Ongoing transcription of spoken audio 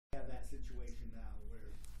situation now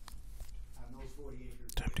where on those 40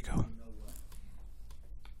 acres. Time to go. You know what?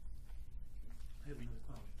 I have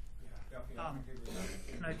another question.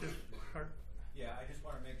 Can I just start? Yeah, I just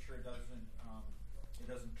want to make sure it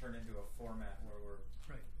doesn't turn into a format where we're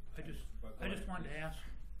Right. I just wanted to ask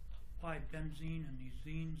why benzene and these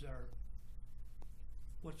zenes are.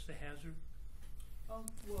 What's the hazard? Well,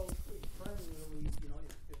 primarily,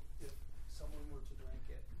 if someone were to drink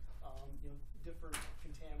it, different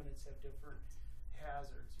contaminants have different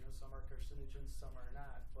hazards. Some are carcinogens, some are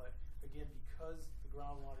not. But again, because the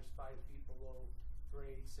groundwater is 5 feet below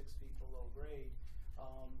grade, 6 feet below grade,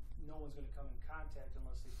 no one's going to come in contact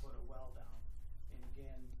unless they put a well down. And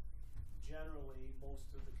again, generally,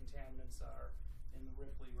 most of the contaminants are in the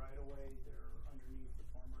Ripley right-of-way. They're underneath the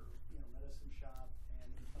former, medicine shop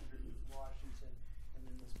and underneath Washington, and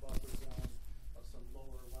then this buffer zone of some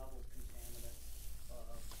lower level contaminants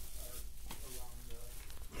are around the.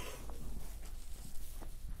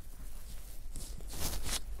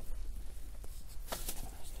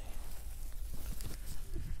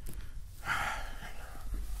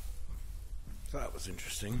 So that was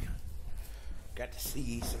interesting. Got to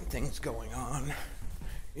see some things going on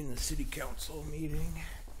in the city council meeting.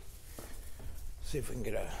 See if we can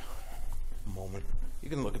get a moment. You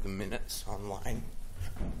can look at the minutes online.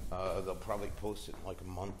 They'll probably post it in like a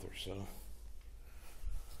month or so.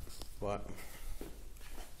 But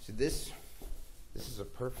see, this is a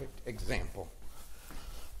perfect example.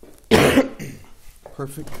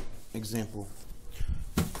 Perfect example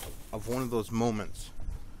of one of those moments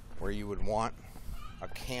where you would want a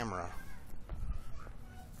camera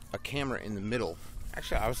in the middle.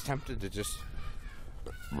 Actually, I was tempted to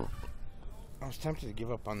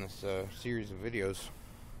give up on this series of videos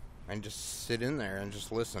and just sit in there and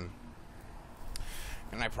just listen.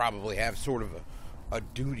 And I probably have sort of a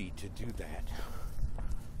duty to do that.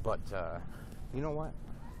 But you know what?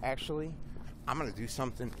 Actually, I'm going to do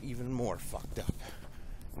something even more fucked up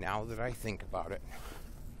now that I think about it.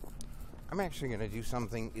 I'm actually going to do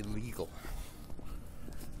something illegal.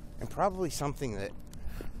 And probably something that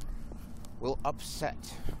will upset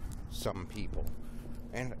some people.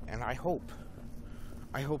 And I hope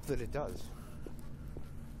that it does.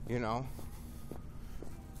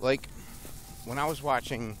 Like when I was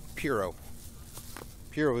watching Puro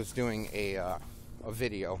was doing a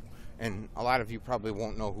video, and a lot of you probably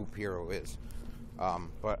won't know who Puro is.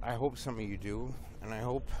 But I hope some of you do, and I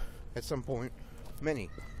hope at some point many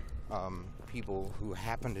people who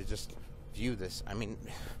happen to just view this, I mean,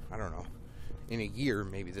 I don't know, in a year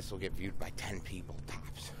maybe this will get viewed by 10 people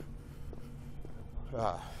tops.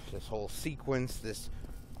 This whole sequence, this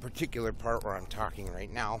particular part where I'm talking right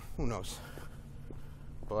now, who knows?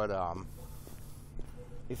 But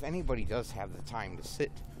if anybody does have the time to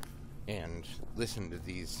sit and listen to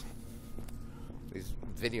these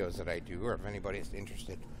videos that I do, or if anybody is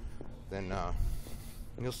interested, then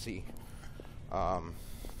you'll see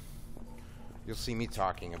me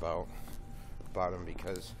talking about him,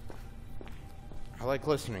 because I like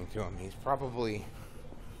listening to him.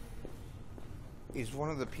 He's one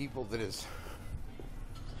of the people that is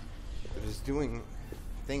doing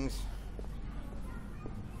things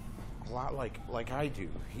a lot like I do.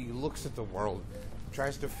 He looks at the world,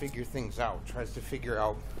 tries to figure things out, tries to figure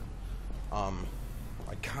out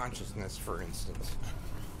like consciousness, for instance.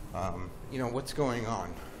 What's going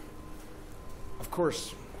on. Of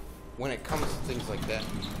course, when it comes to things like that,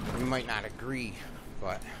 we might not agree,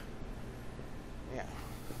 but yeah.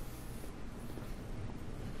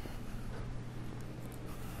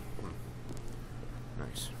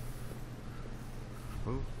 Nice.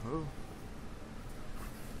 Ooh.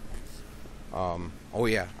 Oh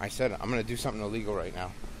yeah, I said I'm gonna do something illegal right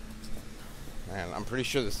now. And I'm pretty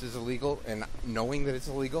sure this is illegal, and knowing that it's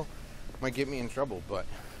illegal might get me in trouble, but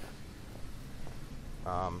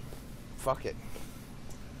fuck it.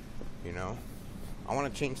 I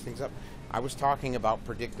want to change things up. I was talking about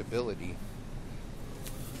predictability,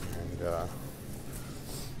 and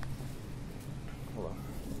hold on.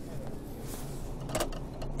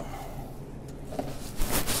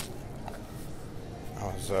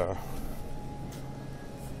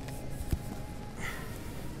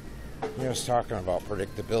 I was talking about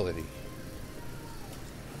predictability.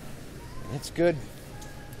 It's good.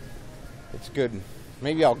 It's good.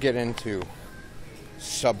 Maybe I'll get into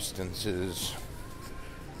substances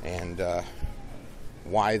and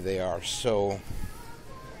why they are so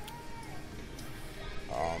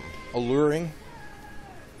alluring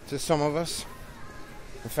to some of us.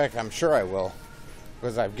 In fact, I'm sure I will,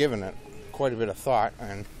 because I've given it quite a bit of thought,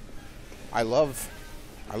 and I love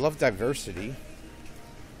diversity.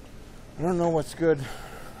 I don't know what's good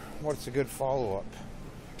what's a good follow-up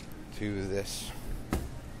to this.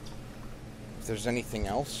 If there's anything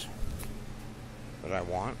else that I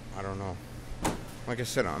want, I don't know. Like I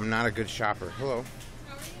said, I'm not a good shopper. Hello.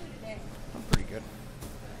 How are you today? I'm pretty good.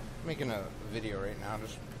 I'm making a video right now,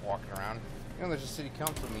 just walking around. You know, there's a city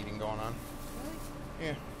council meeting going on. Really?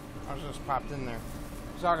 Yeah, I was just popped in there.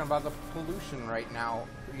 Talking about the pollution right now.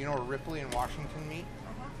 You know where Ripley and Washington meet?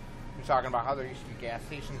 We're talking about how there used to be gas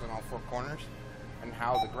stations on all four corners and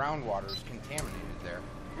how the groundwater is contaminated there.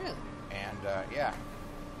 Really? And, yeah.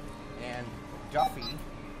 And Duffy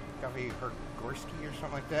Gorski or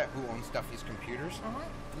something like that, who owns Duffy's Computers,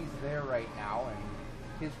 he's there right now,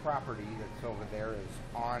 and his property that's over there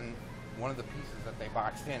is on one of the pieces that they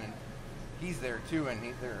boxed in, and he's there too, and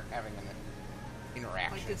they're having an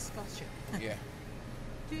interaction. Like discussion. Yeah.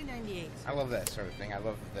 298. I love that sort of thing. I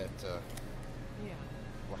love that Yeah.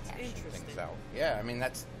 we're It's hashing things interesting. out. Yeah, I mean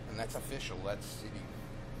that's official. That's city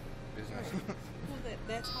business. Right. Well,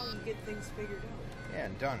 that's how you get things figured out. Yeah,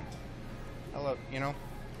 and done. I love, you know,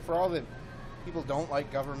 for all that people don't like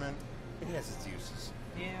government, it has its uses.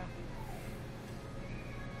 Yeah.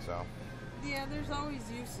 So, Yeah, there's always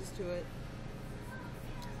uses to it.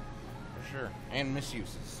 for sure. And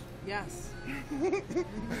misuses. Yes.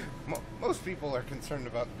 Most people are concerned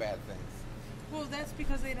about the bad things. Well, that's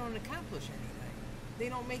because they don't accomplish anything. They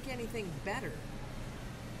don't make anything better.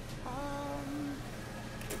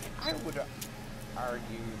 I would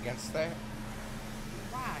argue against that.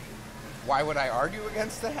 Why? Why would I argue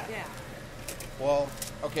against that? Yeah. Well,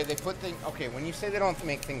 okay, they put things... Okay, when you say they don't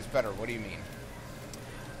make things better, what do you mean?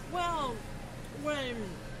 Well,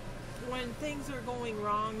 when things are going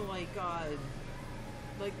wrong, like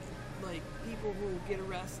people who get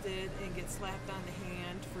arrested and get slapped on the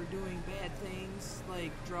hand for doing bad things,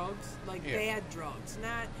 like drugs, like Yeah. bad drugs,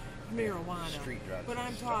 not marijuana. Street drugs But and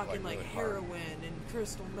I'm stuff talking like like really hard. heroin and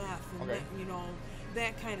crystal meth and Okay. that, you know,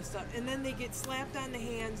 that kind of stuff. And then they get slapped on the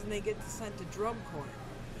hands and they get sent to drug court.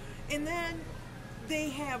 And then they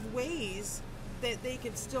have ways that they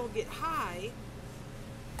can still get high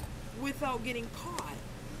without getting caught.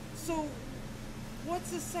 So what's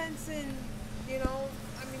the sense in, you know,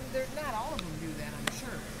 I mean, not all of them do that, I'm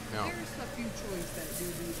sure. No. There's a few choice that do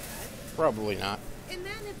that. Probably not. And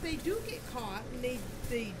then if they do get caught and they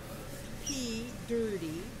pee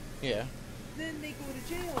dirty, Yeah. then they go to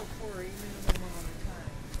jail for a minimum amount of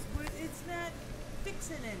time. But it's not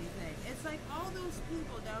fixing anything. It's like all those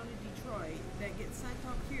people down in Detroit that get sent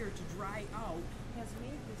up here to dry out has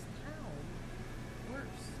made this town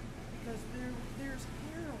worse. Because there's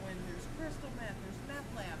heroin, there's crystal meth, there's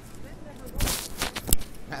meth labs. That never was.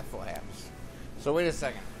 Meth labs. So wait a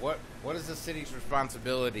second. What is the city's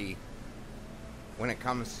responsibility when it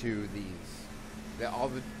comes to these?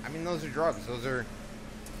 I mean, those are drugs. Those are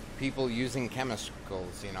people using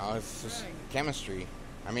chemicals. You know, it's just Right. chemistry.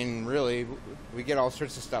 I mean, really, we get all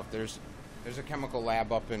sorts of stuff. There's a chemical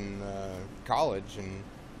lab up in college, and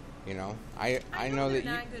you know, I know they're that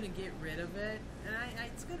you. not going to get rid of it, and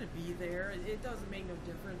it's going to be there. It doesn't make no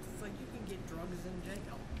difference. It's like you can get drugs in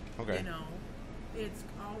jail. Okay. You know, it's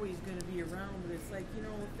always going to be around, but it's like, you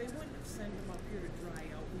know, if they wouldn't have sent them up here to dry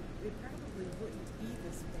out, it probably wouldn't be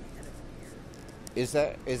this bad up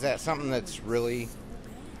here. Is that something that's really? So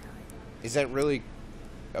bad. Is that really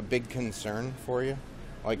a big concern for you?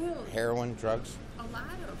 Like Well- heroin, drugs? A lot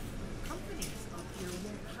of companies up here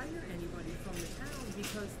won't hire anybody from the town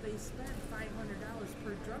because they spend $500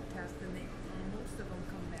 per drug test, and most of them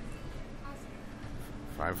come back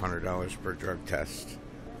positive. $500 per drug test.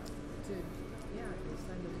 They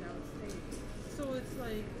send them downstate. So it's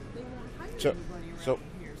like they won't hire So- anybody around so-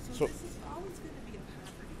 here. So so- this is always going to be a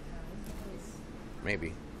poverty town because.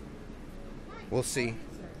 Maybe. We'll see.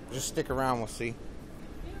 Just stick around. We'll see.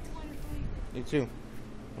 Yeah, wonderfully. You too.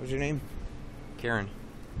 What was your name? Karen.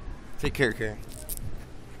 Take care, Karen.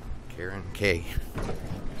 Karen K.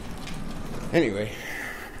 Anyway,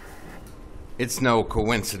 it's no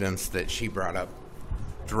coincidence that she brought up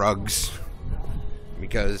drugs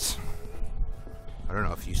because I don't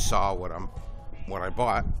know if you saw what I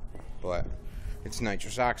bought, but it's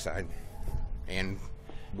nitrous oxide and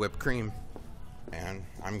whipped cream, and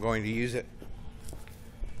I'm going to use it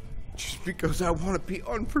just because I want to be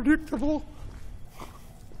unpredictable.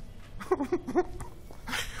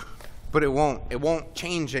 But it won't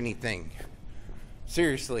change anything.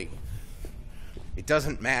 Seriously. It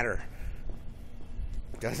doesn't matter.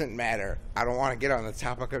 It doesn't matter. I don't want to get on the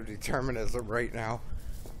topic of determinism right now.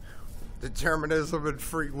 Determinism and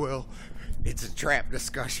free will. It's a trap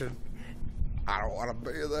discussion. I don't want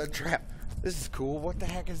to be in that trap. This is cool. What the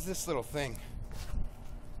heck is this little thing?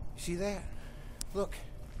 You see that? Look.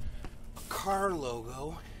 A car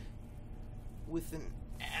logo with an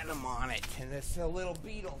atom on it, and it's a little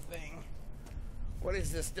beetle thing. What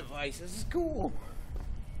is this device? This is cool.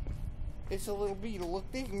 It's a little beetle. Look,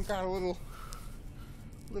 they even got a little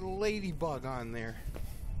ladybug on there.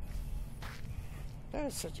 That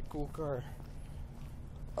is such a cool car.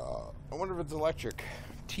 I wonder if it's electric.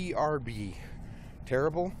 TRB.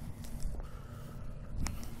 Terrible?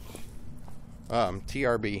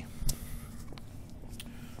 TRB.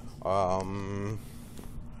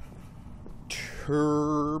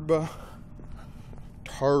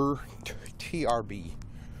 TRB.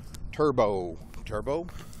 Turbo. Turbo.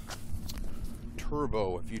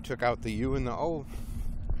 If you took out the U and the O,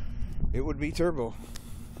 it would be turbo.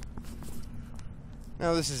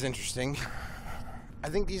 Now this is interesting. I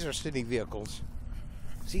think these are city vehicles.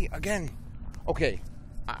 See, again, okay,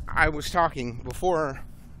 I was talking before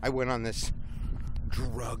I went on this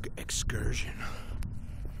drug excursion.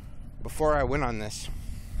 Before I went on this,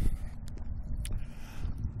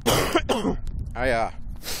 where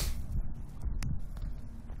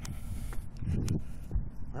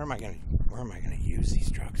am I gonna use these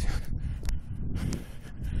drugs?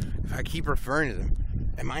 If I keep referring to them,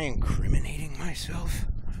 am I incriminating myself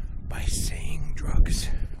by saying drugs?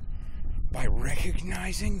 By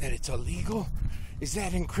recognizing that it's illegal? Is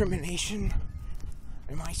that incrimination?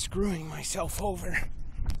 Am I screwing myself over?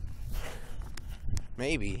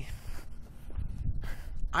 Maybe.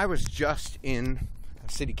 I was just in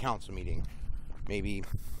a city council meeting maybe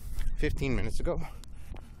 15 minutes ago.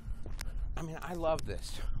 I mean, I love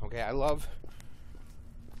this, okay? I love,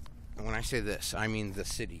 and when I say this, I mean the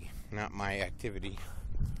city, not my activity.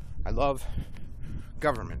 I love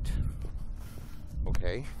government,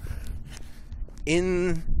 okay?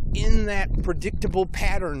 In that predictable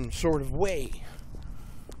pattern sort of way,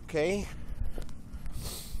 okay?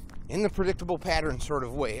 In the predictable pattern sort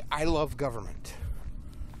of way, I love government.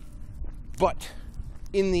 But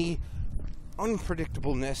in the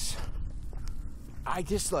unpredictableness, I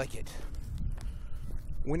dislike it.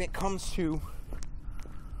 When it comes to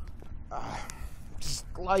just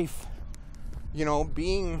life, you know,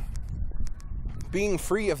 being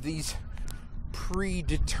free of these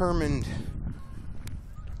predetermined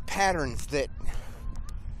patterns that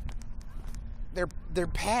they're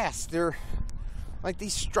past. They're like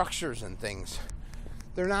these structures and things.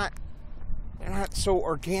 They're not so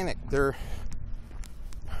organic. I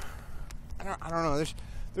don't know.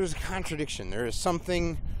 There's a contradiction. There is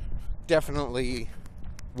something definitely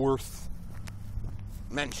worth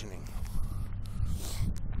mentioning.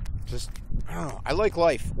 Just, I don't know. I like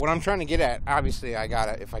life. What I'm trying to get at, obviously,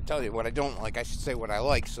 if I tell you what I don't like, I should say what I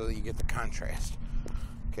like so that you get the contrast.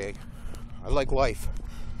 Okay? I like life.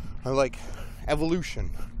 I like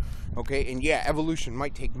evolution. Okay? And yeah, evolution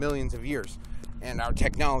might take millions of years. And our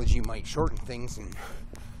technology might shorten things. And,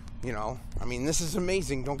 you know, I mean, this is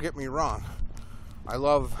amazing. Don't get me wrong. I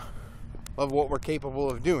love what we're capable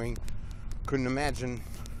of doing. Couldn't imagine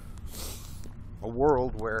a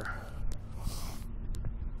world where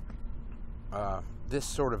this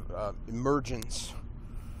sort of emergence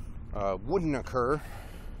wouldn't occur.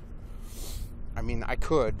 I mean, I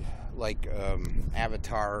could, like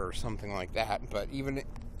Avatar or something like that, but even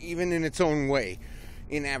in its own way,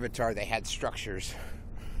 in Avatar they had structures,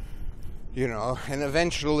 you know, and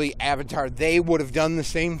eventually Avatar, they would have done the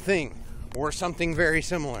same thing or something very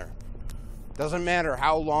similar. Doesn't matter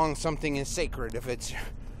how long something is sacred, if it's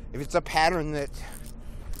a pattern that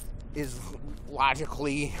is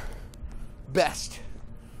logically best.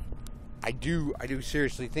 I do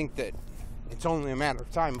seriously think that it's only a matter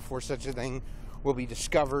of time before such a thing will be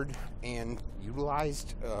discovered and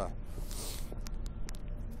utilized.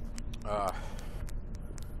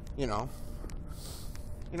 You know,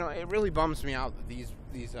 it really bums me out that these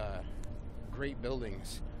great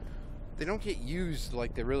buildings, they don't get used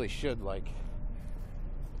like they really should. Like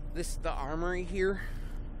the armory here,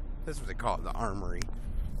 that's what they call it, the armory.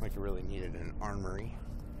 Like it really needed an armory.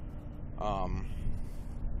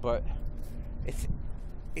 But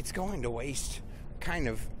it's going to waste, kind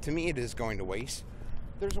of. To me, it is going to waste.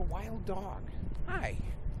 There's a wild dog. Hi.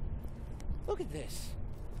 Look at this.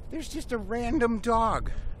 There's just a random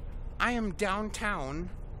dog. I am downtown,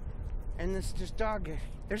 and this dog.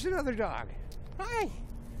 There's another dog. Hi.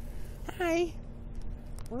 Hi.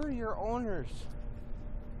 Where are your owners?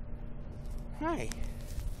 Hi.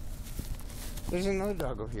 There's another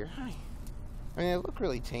dog over here. Hi. I mean, they look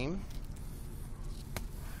really tame.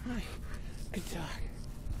 Hi. Good dog.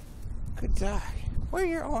 Good dog. Where are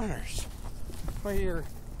your owners?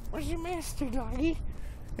 Where's your master, doggy?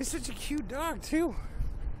 It's such a cute dog, too.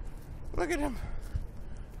 Look at him.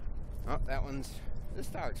 Oh, this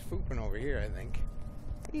dog's pooping over here, I think.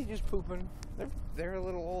 He's just pooping. They're a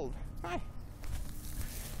little old. Hi.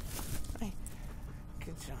 Hi.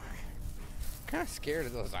 Good job. Kind of scared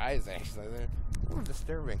of those eyes, actually. They're a little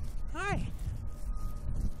disturbing. Hi.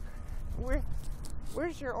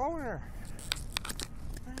 Where's your owner?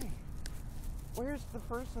 Hi. Where's the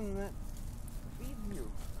person that feeds you?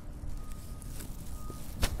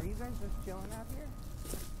 Are you guys just chilling out here?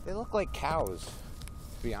 They look like cows,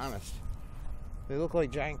 to be honest. They look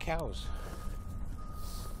like giant cows.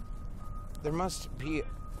 There must be...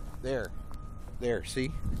 There,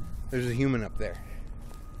 see? There's a human up there.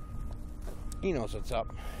 He knows what's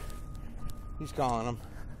up. He's calling them.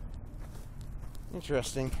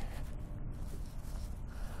 Interesting.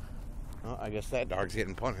 Well, I guess that dog's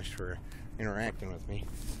getting punished for interacting with me.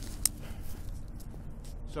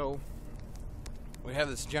 So, we have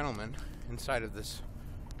this gentleman inside of this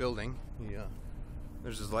building.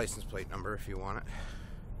 There's his license plate number if you want it.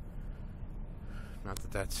 Not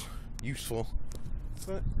that that's useful,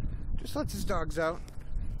 but just lets his dogs out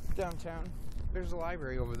downtown. There's a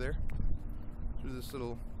library over there through this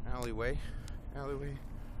little alleyway,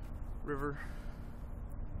 river.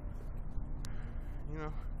 You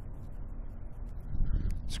know,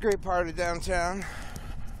 it's a great part of downtown,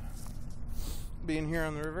 being here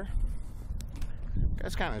on the river.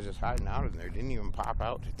 Guy's kind of just hiding out in there. Didn't even pop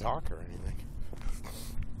out to talk or anything.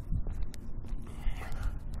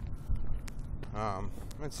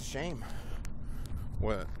 It's a shame.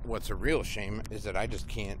 What's a real shame is that I just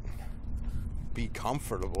can't be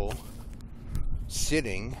comfortable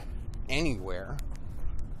sitting anywhere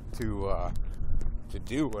to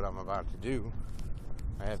do what I'm about to do.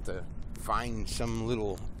 I have to find some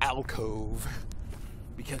little alcove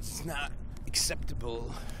because it's not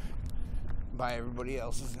acceptable by everybody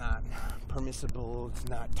else. It's not permissible. It's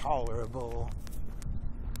not tolerable.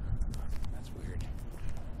 That's weird.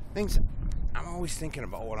 I'm always thinking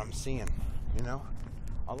about what I'm seeing, you know?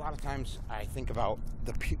 A lot of times I think about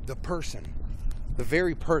the person, the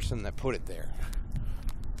very person that put it there,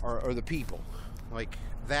 or the people. Like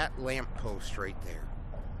that lamppost right there.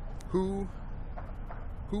 Who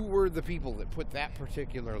were the people that put that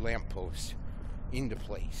particular lamppost into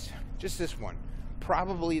place? Just this one.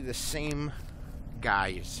 Probably the same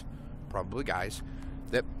guys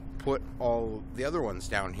that put all the other ones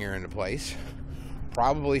down here into place.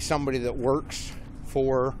 Probably somebody that works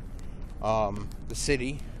for the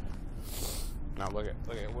city. Now look at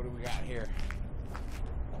what do we got here?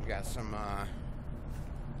 We got some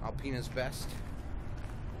Alpina's Best.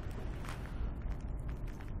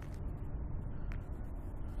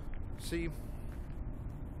 See,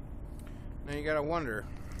 now you gotta wonder,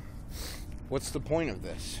 what's the point of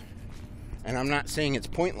this? And I'm not saying it's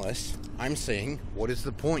pointless. I'm saying, what is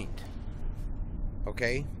the point?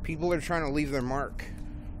 Okay? People are trying to leave their mark.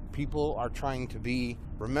 People are trying to be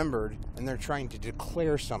remembered, and they're trying to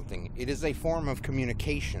declare something. It is a form of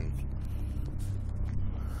communication.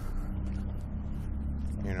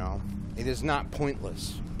 You know? It is not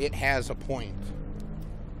pointless. It has a point.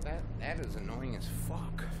 That is annoying as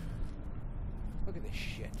fuck. Look at this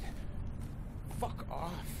shit. Fuck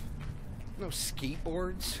off. No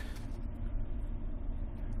skateboards.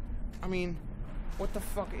 I mean, what the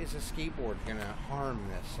fuck is a skateboard gonna harm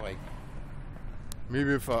this? Like,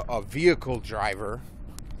 maybe if a vehicle driver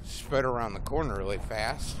sped around the corner really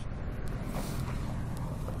fast.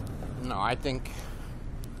 No, I think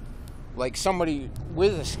like if somebody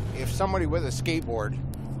with a skateboard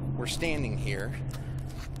were standing here,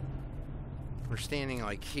 we're standing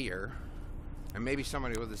like here, and maybe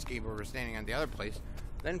somebody with a skateboard was standing on the other place,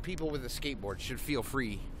 then people with a skateboard should feel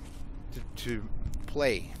free to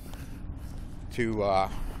play, to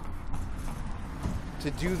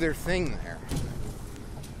do their thing there.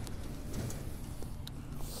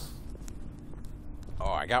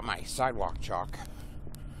 Oh, I got my sidewalk chalk.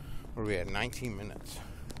 What are we at? 19 minutes.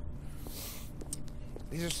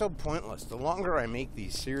 These are so pointless. The longer I make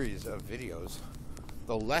these series of videos,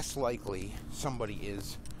 the less likely somebody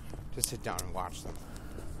is to sit down and watch them.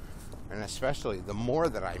 And especially the more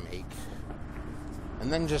that I make,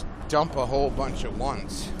 and then just dump a whole bunch at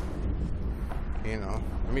once. You know,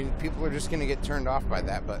 I mean, people are just going to get turned off by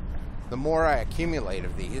that, but the more I accumulate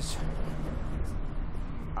of these,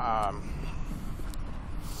 I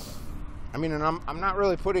mean, and I'm not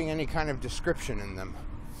really putting any kind of description in them.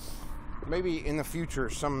 Maybe in the future,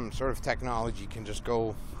 some sort of technology can just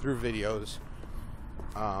go through videos,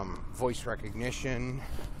 voice recognition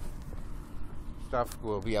stuff.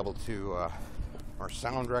 We'll be able to, or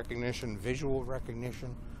sound recognition, visual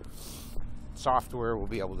recognition software. We'll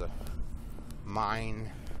be able to mine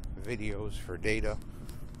videos for data,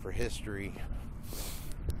 for history.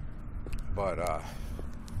 But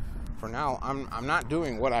for now, I'm not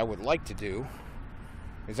doing what I would like to do.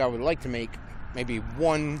 Is I would like to make maybe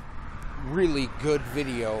one really good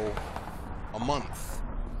video a month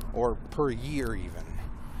or per year even,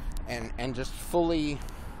 and just fully,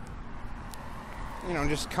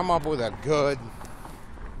 just come up with a good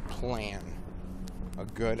plan, a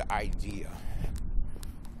good idea,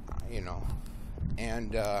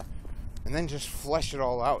 and then just flesh it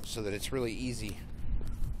all out so that it's really easy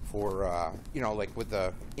for, like with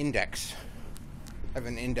the index. I have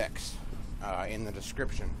an index in the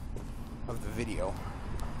description of the video,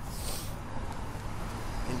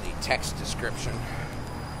 in the text description.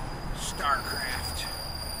 StarCraft.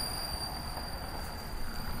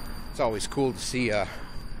 It's always cool to see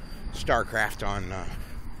StarCraft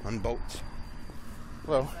on boats.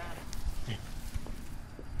 Hello.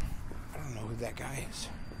 I don't know who that guy is.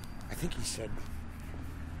 I think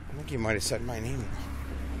he might have said my name.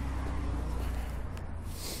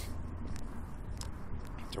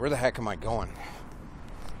 So where the heck am I going?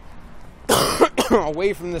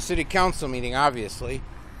 Away from the city council meeting, obviously.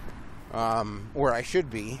 Where I should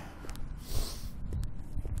be.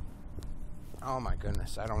 Oh my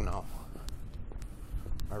goodness, I don't know.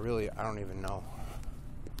 I don't even know.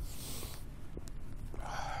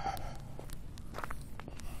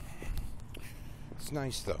 It's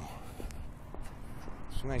nice though.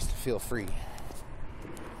 It's nice to feel free.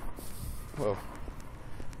 Whoa.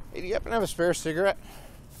 Hey, do you happen to have a spare cigarette?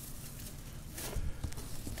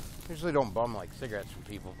 Usually don't bum like cigarettes from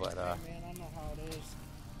people, but Man, I know how it is.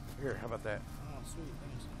 here, how about that? Oh, sweet,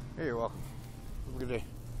 thanks. Here, you're welcome. Have a good day.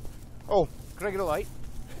 Oh, can I get a light?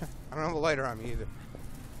 I don't have a lighter on me either.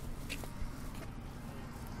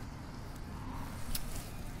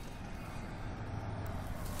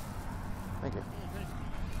 Thank you.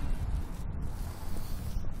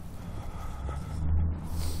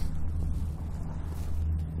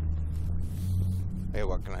 Hey,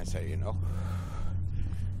 what can I say,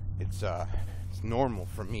 It's normal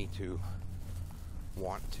for me to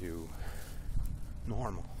want to...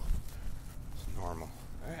 Normal. It's normal.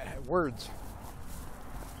 Words.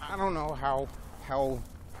 I don't know how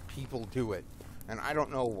people do it. And I don't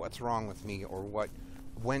know what's wrong with me or what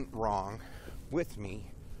went wrong with me,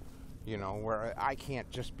 where I can't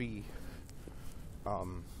just be a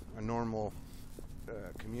normal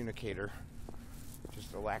communicator.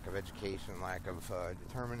 Just a lack of education, lack of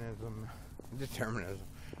determination,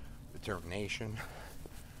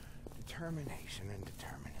 and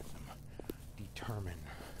determinism.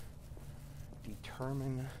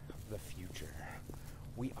 Determine the future.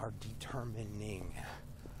 We are determining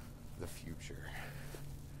the future.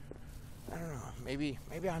 I don't know. Maybe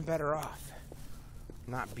I'm better off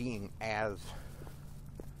not being as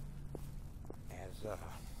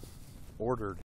ordered